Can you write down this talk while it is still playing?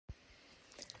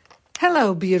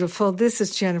Hello, beautiful. This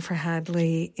is Jennifer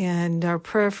Hadley, and our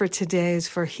prayer for today is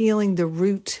for healing the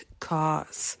root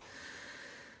cause.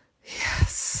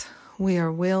 Yes, we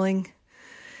are willing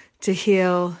to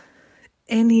heal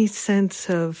any sense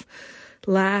of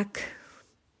lack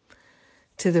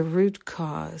to the root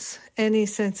cause, any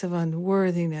sense of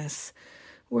unworthiness.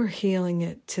 We're healing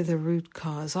it to the root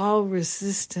cause. All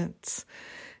resistance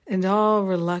and all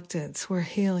reluctance, we're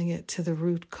healing it to the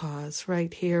root cause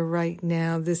right here, right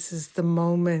now. This is the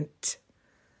moment.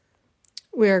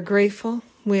 We are grateful.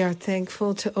 We are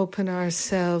thankful to open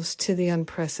ourselves to the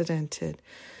unprecedented,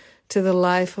 to the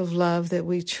life of love that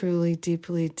we truly,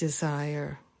 deeply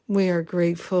desire. We are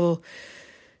grateful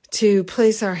to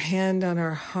place our hand on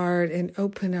our heart and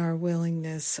open our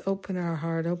willingness, open our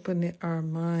heart, open our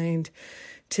mind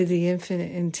to the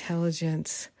infinite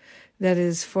intelligence that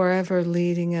is forever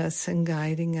leading us and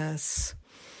guiding us.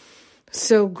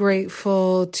 So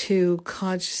grateful to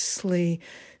consciously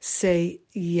say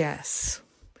yes.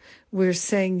 We're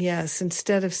saying yes.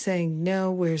 Instead of saying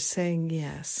no, we're saying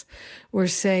yes. We're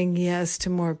saying yes to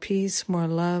more peace, more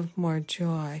love, more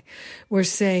joy. We're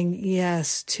saying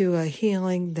yes to a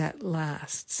healing that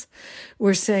lasts.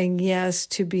 We're saying yes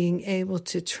to being able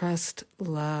to trust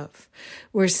love.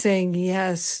 We're saying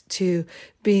yes to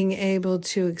being able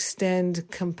to extend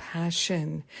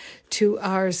compassion to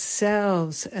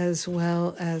ourselves as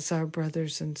well as our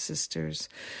brothers and sisters.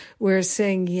 We're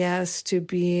saying yes to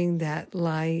being that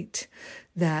light,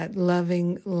 that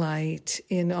loving light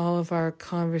in all of our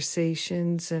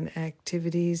conversations and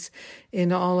activities,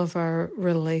 in all of our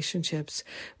relationships.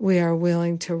 We are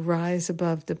willing to rise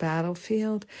above the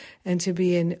battlefield and to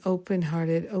be an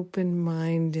open-hearted,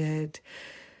 open-minded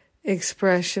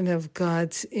expression of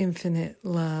God's infinite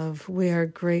love. We are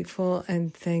grateful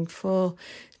and thankful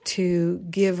to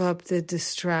give up the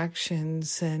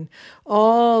distractions and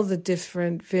all the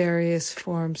different various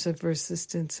forms of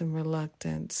resistance and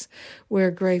reluctance. We're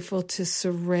grateful to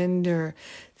surrender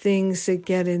things that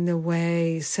get in the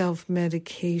way,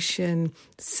 self-medication,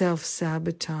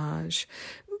 self-sabotage,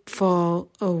 fall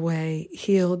away,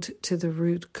 healed to the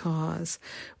root cause.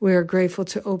 We are grateful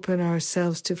to open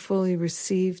ourselves to fully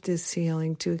receive this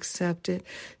healing, to accept it,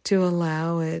 to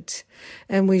allow it.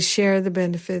 And we share the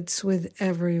benefits with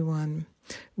everyone.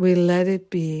 We let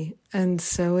it be, and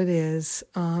so it is.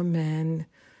 Amen.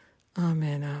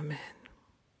 Amen.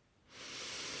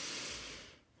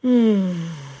 Amen.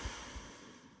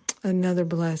 Another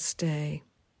blessed day.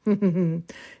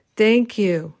 Thank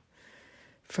you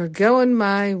for going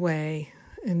my way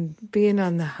and being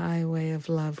on the highway of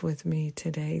love with me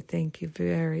today. Thank you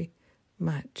very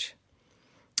much.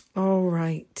 All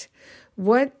right.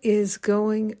 What is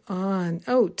going on?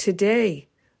 Oh, today,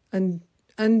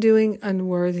 Undoing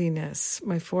Unworthiness,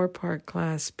 my 4-part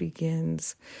class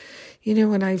begins. You know,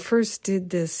 when I first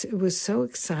did this, it was so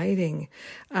exciting.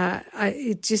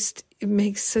 It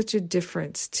makes such a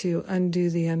difference to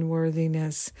undo the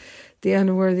unworthiness. The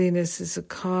unworthiness is a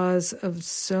cause of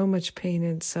so much pain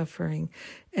and suffering,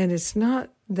 and it's not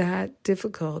that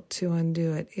difficult to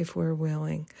undo it if we're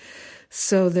willing.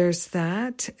 So there's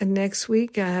that. And next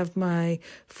week, I have my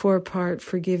 4-part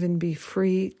Forgive and Be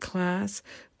Free class.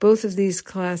 Both of these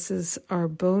classes are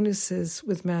bonuses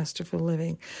with Masterful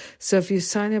Living. So if you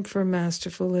sign up for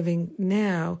Masterful Living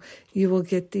now, you will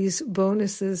get these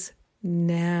bonuses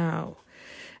now.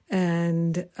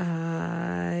 And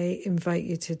I invite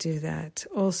you to do that.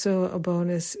 Also, a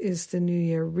bonus is the New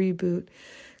Year Reboot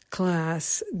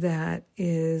class that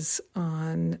is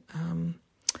on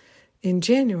in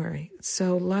January.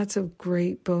 So lots of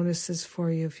great bonuses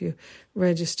for you if you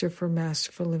register for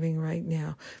Masterful Living right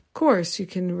now. Of course, you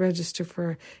can register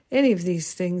for any of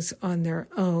these things on their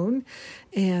own,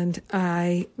 and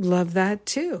I love that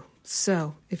too.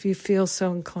 So if you feel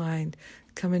so inclined,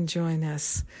 come and join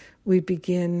us. We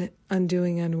begin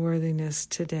Undoing Unworthiness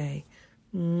today.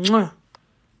 Mwah!